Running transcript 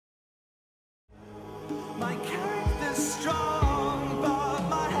My character's strong, but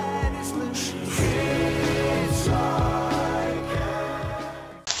my head is loose.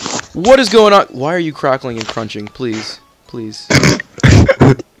 What is going on? Why are you crackling and crunching? Please. Please.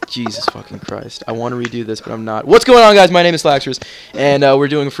 Jesus fucking Christ. I want to redo this, but I'm not. What's going on, guys? My name is Slaxers, and we're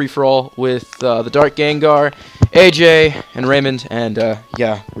doing a free-for-all with the TheDarkGengar, AJ, and Raymond, and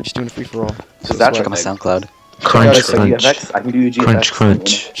yeah, we're just doing a free-for-all. So that's check out my SoundCloud. Crunch, crunch. I can do GFX. Crunch,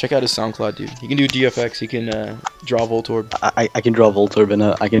 crunch. Check out his SoundCloud, dude. He can do GFX. He can draw Voltorb. I can draw Voltorb in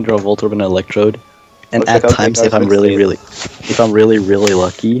an Electrode. And at times, if I'm really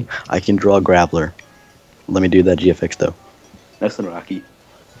lucky, I can draw a Grappler. Let me do that GFX though. Nice and rocky.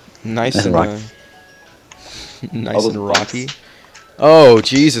 Nice and and rocky. Nice and rocky. Oh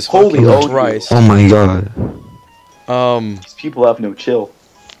Jesus! Holy Christ! Oh my god. These people have no chill.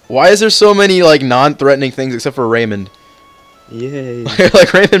 Why is there so many like non-threatening things except for Raymond? Yay.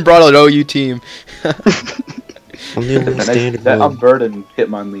 Like Raymond brought an OU team. I'm the only standard that one. Unburden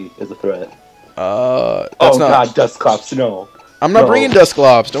Hitmonlee is a threat. That's oh not. god, Dustclops, no. I'm not bringing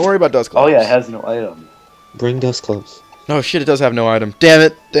Dustclops. Don't worry about Dustclops. Oh yeah, it has no item. Bring Dustclops. No shit, it does have no item. Damn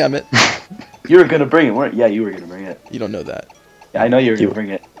it! Damn it! You were gonna bring it, weren't you? Yeah, you were gonna bring it. You don't know that. Yeah, I know you were gonna bring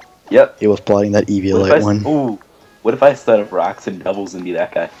it. Yep. He was plotting that Eviolite one. Ooh, what if I set up rocks and devils and be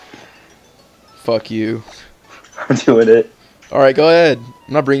that guy? Fuck you. I'm doing it. All right, go ahead.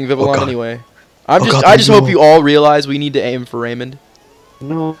 I'm not bringing Vivillon God. anyway. I God, just no. hope you all realize we need to aim for Raymond.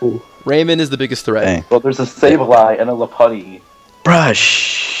 No. Raymond is the biggest threat. Dang. Well, there's a Sableye and a Lopunny.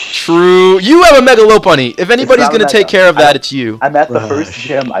 Brush. True. You have a Mega Lopunny. If anybody's not gonna Mega. take care of that, it's you. I'm at the Brush. first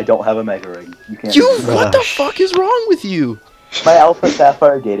gym. I don't have a Mega Ring. You can't. What the Brush. fuck is wrong with you? My Alpha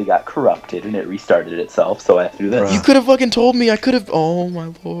Sapphire data got corrupted and it restarted itself, so I have to do this. Bruh. You could have fucking told me. I could have. Oh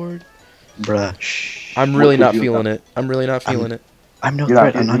my lord. Brush. I'm really could not you feeling have it. I'm really not feeling it. I'm no You're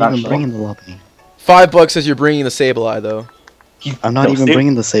not- threat. I'm you're not not even sure? bringing the Lopunny. $5 says you're bringing the Sableye though. I'm not even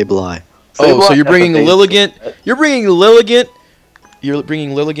bringing the Sableye. Oh, so Sableye you're bringing has a Lilligant. base. You're bringing Lilligant. You're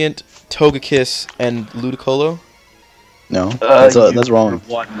bringing Lilligant, Togekiss, and Ludicolo. No, that's wrong.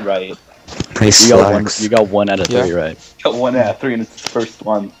 One right. Nice You got one. slacks. You got 1 out of 3 Yeah. right. Got 1 out of 3 and it's the first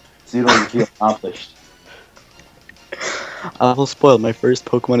one, so you don't even feel accomplished. I was spoiled. My first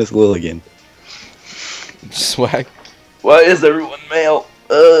Pokemon is Lilligant. Swag. Why is everyone male?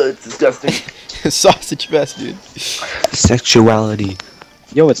 It's disgusting. Sausage fest, dude. Sexuality.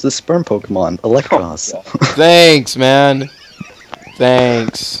 Yo, it's the sperm Pokemon, Electros. Oh, Thanks, man.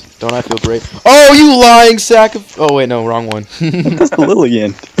 Thanks. Don't I feel great? Oh, you lying sack of... Oh, wait, no, wrong one. That's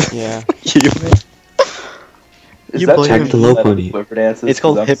Lilligant. Yeah. Is You that believe Check the Lopunny. Flipper dances? It's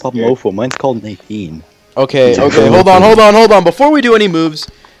called 'Cause I'm Hip Hop scared. Mofo. Mine's called Nadine. Okay, Check okay, the hold on, Lopunny. hold on. Before we do any moves,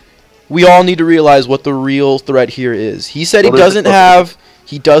 we all need to realize what the real threat here is. He said Well, there's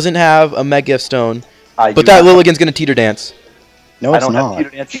he doesn't have a Mega Stone, I but do that not- Lilligant's gonna teeter dance. No, I it's don't not. have Peter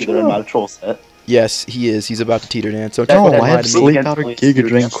Dance either. I'm not a troll set. Yes, he is. He's about to teeter dance. Don't No, you No, fucking I lie have to me. Sleep Against Powder, Blaze Giga Peter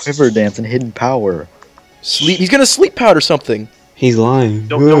Drain, Dance. Quiver Dance, and Hidden Power. Sleep. He's gonna sleep powder something. He's lying.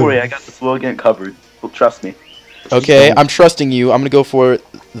 Don't worry, I got this Lilligant covered. Well, trust me. Okay, I'm trusting you. I'm gonna go for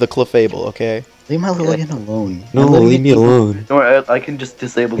the Clefable. Okay. Leave my Lilligant alone. No, My Lilligant leave me is- alone. Don't worry, I can just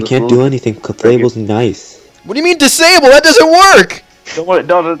disable I this. can't do anything. Clefable's nice. What do you mean disable? That doesn't work. Don't worry,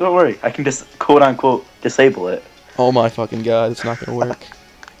 no, don't worry. I can just quote unquote disable it. Oh my fucking god, it's not gonna work.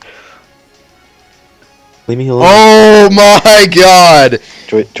 Leave me alone. Oh my god!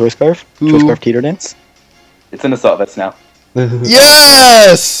 Choice Scarf? Who? Choice Scarf Teeter Dance? It's an assault vest now.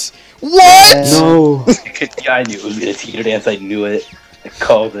 Yes! What? No. Yeah, I knew it was gonna teeter dance. I knew it. I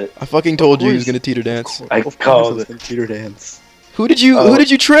called it. I fucking told you he was course. gonna teeter dance. I Of course called it's it. gonna Teeter Dance. Who did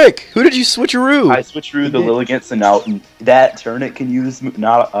you trick? Who did you switcheroo? I switched through the Lilligant, so now that turn it can use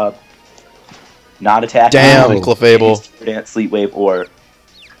not attack. Damn, Wow. Clefable. Teeter Dance, Sleep Wave, or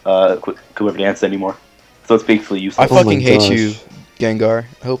Quiver Dance anymore. So it's basically I useless. Oh my fucking hate gosh. you, Gengar.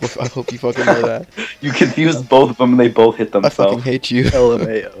 I hope you fucking know that. You confused both of them and they both hit I fucking themselves. hate you.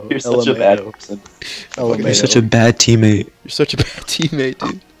 LMAO. You're such a bad person. LMAO. You're such a bad teammate. You're such a bad teammate,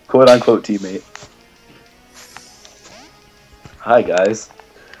 dude. Quote unquote teammate. Hi guys.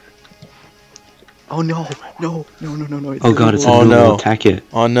 Oh no, no, no, no, no, no. Oh god, it's a Oh, no. no. Attack it.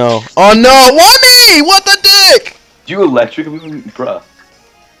 Oh no. Oh no! Why me? What the dick? Do you electric me? Bruh.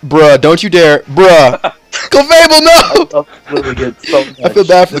 Bruh, don't you dare. Bruh. Clefable, no! Lilligant so I feel much.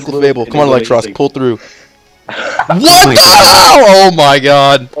 bad for the This Clefable. Lilligant Come on, is Electros, amazing. pull through. What my the hell? Oh my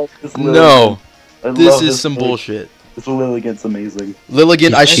god. This No. Lilligant. I This love is some Lilligant. bullshit. This Lilligant's amazing.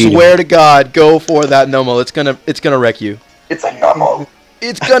 Lilligant, I He's cheating. swear to God, go for that Nomo. It's gonna wreck you. It's a normal.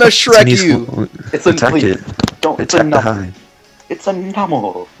 It's gonna It's Shrek an you. easy- It's a Attack please. it. Don't. It's a Attack the normal. hive. It's a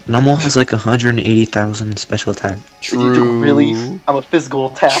Numel. Numel has like 180,000 special attack. True. Really? I'm a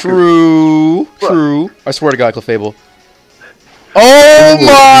physical attacker. True. True. I swear to God, Clefable. Oh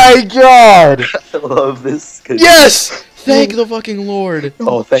my God! I love this. Yes! Thank the fucking Lord.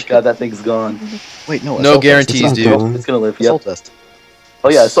 Oh, thank God that thing's gone. Wait, no. No assault vest. guarantees, not dude. gone. It's gonna live. Yep. Assault vest. Oh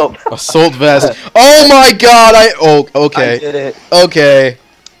yeah, assault. Assault vest. Oh my God! I Okay. did it. Okay.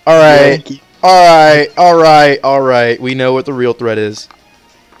 Alright. Yankee. Alright. We know what the real threat is.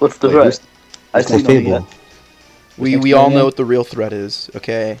 What's the Wait, threat? who's- I It's see no Clefable. We all know what the real threat is,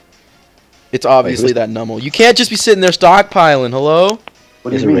 okay? It's obviously who's- that Nummel. You can't just be sitting there stockpiling, hello?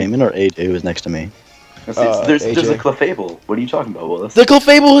 What do Is you it mean? Raymond or AJ who's next to me? There's a AJ. Clefable. What are you talking about, Willis? The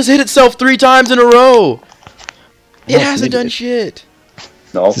Clefable has hit itself 3 times in a row! It No, hasn't maybe done it- shit.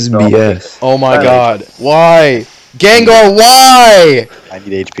 No, This is no. BS. Oh my Alright. God. Why? Gengar, why? I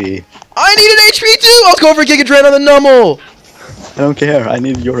need HP. I need an HP too! Let's go for Giga Drain on the Nummel! I don't care. I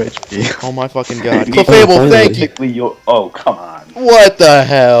need your HP. Oh my fucking God. Oh, Clefable, finally. thank you. Technically, oh, come on. What the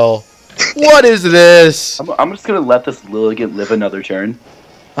hell? What is this? I'm just gonna let this Lilligant live another turn.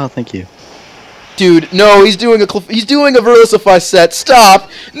 Oh, thank you. Dude, no, he's doing a Versify set. Stop!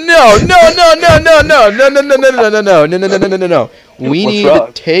 No. We What's need wrong?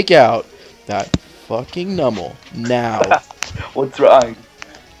 to take out that fucking Nummel now. What's wrong?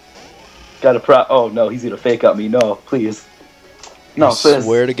 Got a Oh no, he's gonna fake out me. No, please. No, I please.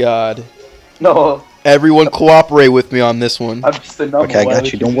 swear to God. No, Everyone cooperate with me on this one. I'm just a number. Okay, I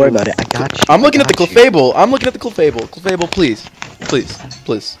got you. Don't worry about it. I got you. I'm looking I at the got you. Clefable. Clefable, please.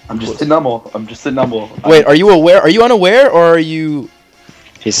 I'm just a numble. Wait, are you aware? Are you unaware, or are you...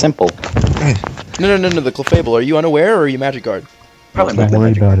 He's simple. No, the Clefable. Are you unaware, or are you Magic Guard? Probably Don't worry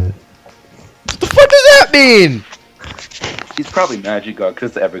magic. about it. What the fuck does that mean? He's probably magic guard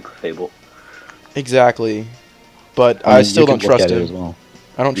because it's every Fable. Exactly. But I I mean, still you don't can look trust at it him. as well.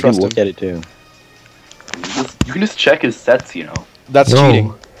 I don't You trust can him. look at it too. You can just check his sets, you know. That's No.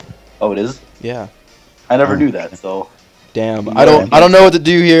 cheating. Oh, it is. Yeah. I never Oh, knew that. So Damn. Yeah. I don't know what to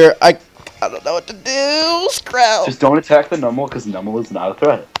do here. I don't know what to do. Scrap. just don't attack the Numble because Numble is not a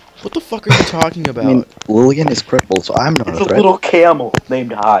threat. What the fuck are you talking about? I mean, Lilligan is crippled, so I'm not It's a a threat. little camel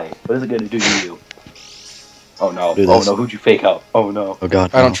named High. What is it gonna do to you? Oh no! Do Oh this. no! Who'd you fake out? Oh no! Oh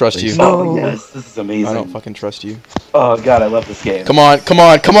god. I don't no, trust please. you. Oh yes! This is amazing. I don't fucking trust you. Oh god! I love this game. Come on.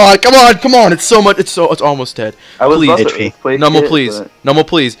 It's so much. It's almost dead. I was please. about to HP. earthquake Nummel, it, please. but- Nummel,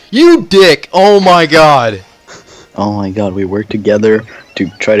 please. You dick. Oh my God. Oh my god, we work together to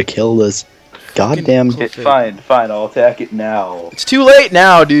try to kill this goddamn. Fucking- Okay, fine. I'll attack it now. It's too late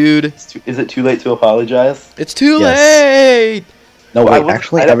now, dude. Is it too late to apologize? It's too Yes. late. No, I wait, wasn't-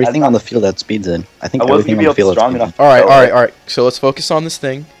 actually, I don't- everything I- on the field that speeds in. I think I wasn't everything gonna on be the field strong that enough. speeds All right. So let's focus on this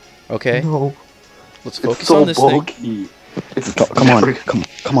thing. Okay. No. Let's It's focus so on this thing. bulky. It's in. Come on,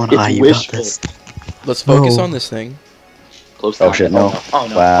 come on, It's high, you got wishful. this. Let's focus No. on this thing. Close Oh enough. shit, no. Oh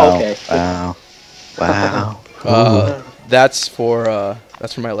no. Wow, Okay. wow. That's for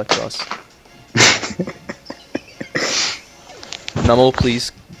my Electros. Nummel,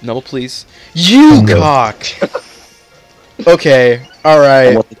 please. Nummel, please. You No. cock. Okay. All And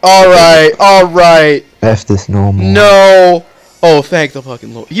right. what the- All right. F this normal. No. Oh, thank the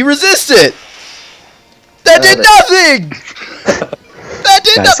fucking Lord. You resisted. That did nothing. That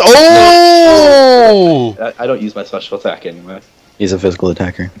did Guys, nothing. Oh. I don't use my special attack anyway. He's a physical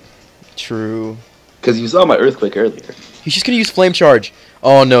attacker. True. Because you saw my earthquake earlier. He's just gonna use flame charge.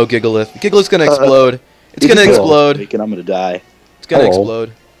 Oh no, Gigalith. Gigalith's gonna explode. It's gonna explode. And I'm gonna die. It's gonna Hello.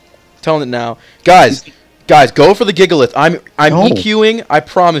 explode. Telling it now, guys. Go for the Gigalith. I'm No. EQing. I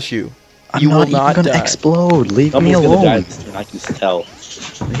promise you. I'm You not will even not gonna die. explode. Leave me Numble's gonna die alone. this turn. I can just tell.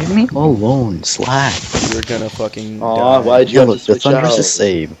 Leave me alone. Slack. You're gonna fucking Aw, die. why'd you Yo, have to the switch Thunderous out? is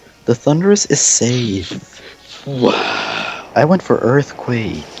safe. The Thunderous is safe. Wow. I went for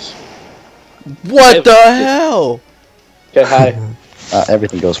Earthquake. What the hell? Okay, hi.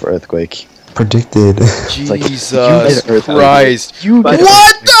 Everything goes for Earthquake. Predicted. like, you Jesus did Earthquake. Christ! You But- did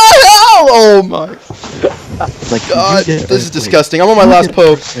What the hell? Oh my Like, God! you did This is Earthquake. disgusting. I'm on my You last did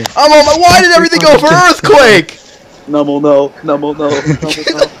poke. Earthquake. Why did everything go for earthquake? Numble, no. Numble, no.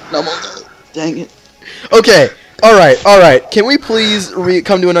 Numble, no. Numble, no. Dang it. Okay. All right. Can we please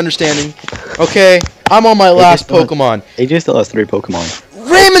come to an understanding? Okay. I'm on my last still- Pokemon. AJ still has 3 Pokemon.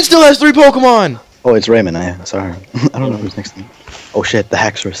 Raymond still has 3 Pokemon. Oh, it's Raymond. Sorry. I don't know who's next to me. Oh shit, the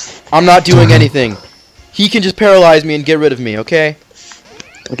Haxorus. I'm not doing anything. He can just paralyze me and get rid of me, okay?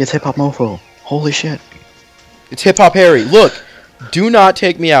 Look, it's Hip Hop Mofo. Holy shit. It's Hip Hop Harry. Look, do not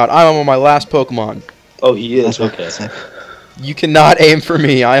take me out. I am on my last Pokemon. Oh, he is. That's what Okay. I said. You cannot aim for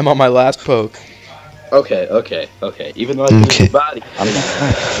me. I am on my last poke. Okay. Even though I can Okay. your body.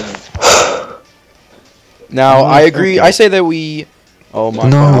 Now, I agree. I say that we... Oh my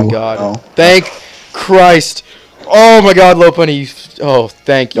No. fucking god. No. Thank Christ. Oh my god, Low Bunny. Oh,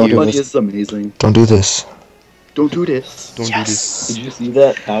 thank Don't you. do Money this. is amazing. Don't do this. Don't do this. Don't do this. Did you see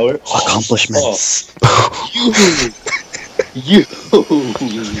that power? Accomplishments. You.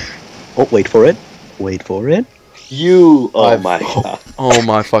 Oh, wait for it. Wait for it. You. Oh I've- my god. Oh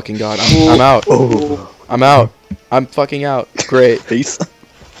my fucking god. I'm out. Oh. I'm out. I'm fucking out. Great. Peace.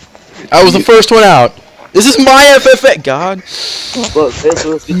 I was the first one out. This is my FFA. God. Look,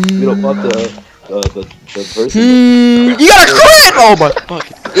 it's we don't want the person. You got a crit! Oh my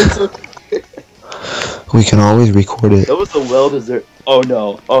fucking. It's okay. We can always record it. That was a well-deserved. Oh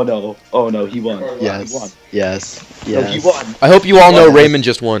no! He won. He won. Yes. Yes. No, he Yes. won. I hope you all know Raymond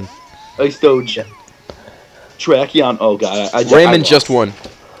just won. Ice Doge. Trachyon. Oh god. I Raymond lost. just won.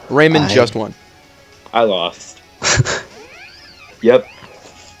 Raymond I- just won. I lost. Yep.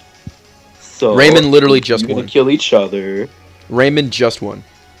 So Raymond literally just you wanna won. kill each other. Raymond just won.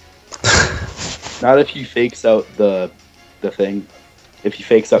 Not if he fakes out the thing. If he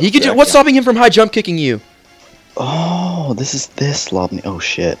fakes out. He could. What's stopping him from high jump kicking you? Oh, this is this Lopney. Oh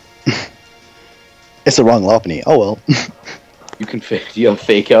shit. It's the wrong Lopney. Oh well. You can fake. Do you have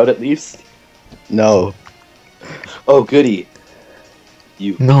fake out at least? No. Oh goody.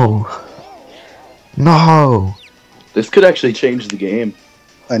 You. No. No. This could actually change the game.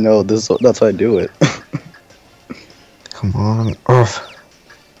 I know. That's how I do it. Come on. Ugh.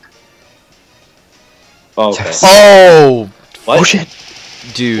 Oh, okay. Yes. Oh, What? Oh shit.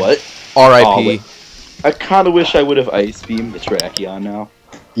 dude. What? R.I.P. Oh, wait. I kind of wish I would have ice beamed the Trachyon now.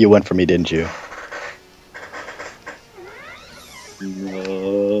 You went for me, didn't you?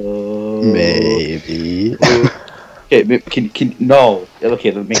 No. Maybe. Okay, can no. Okay,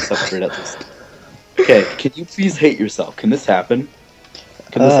 that makes up for it at least. Okay, can you please hate yourself? Can this happen?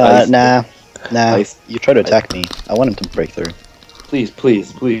 Can this ice? Nah. Ice. You try to attack me. I want him to break through. Please.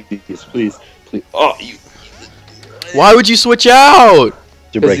 Oh, you. Why would you switch out?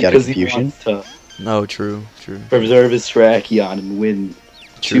 To break out of He confusion. wants to No, true. preserve his Trachyon and win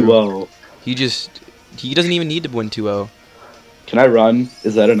True. 2-0. He doesn't even need to win 2-0. Can I run?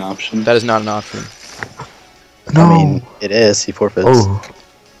 Is that an option? That is not an option. No. I mean, it is. He forfeits. Oh.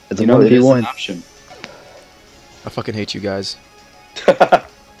 It's a You know, it is an 1v1. option. I fucking hate you guys.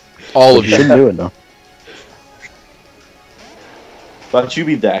 All of You you. shouldn't do it though. Why don't you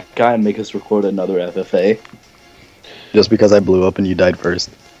be that guy and make us record another FFA? Just because I blew up and you died first.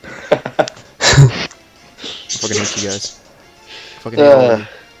 Fucking hate you guys. Fucking hate all of you.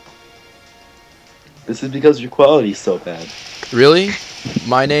 This is because your quality is so bad. Really?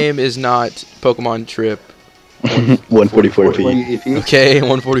 My name is not Pokemon Trip. 144p. AP? Okay,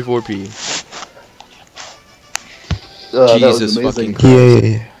 144p. That was Jesus amazing. fucking Christ.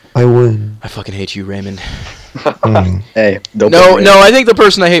 Yay. I win. I fucking hate you, Raymond. Mm. Hey, don't No, blame no, me. I think the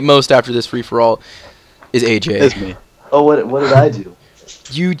person I hate most after this free for all is AJ. It's me. Oh, what did I do?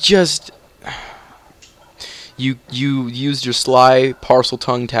 You just you used your sly parcel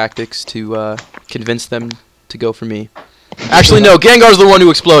tongue tactics to convince them to go for me. Actually, no, Gengar's the one who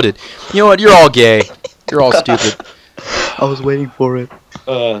exploded. You know what? You're all gay. You're all stupid. I was waiting for it.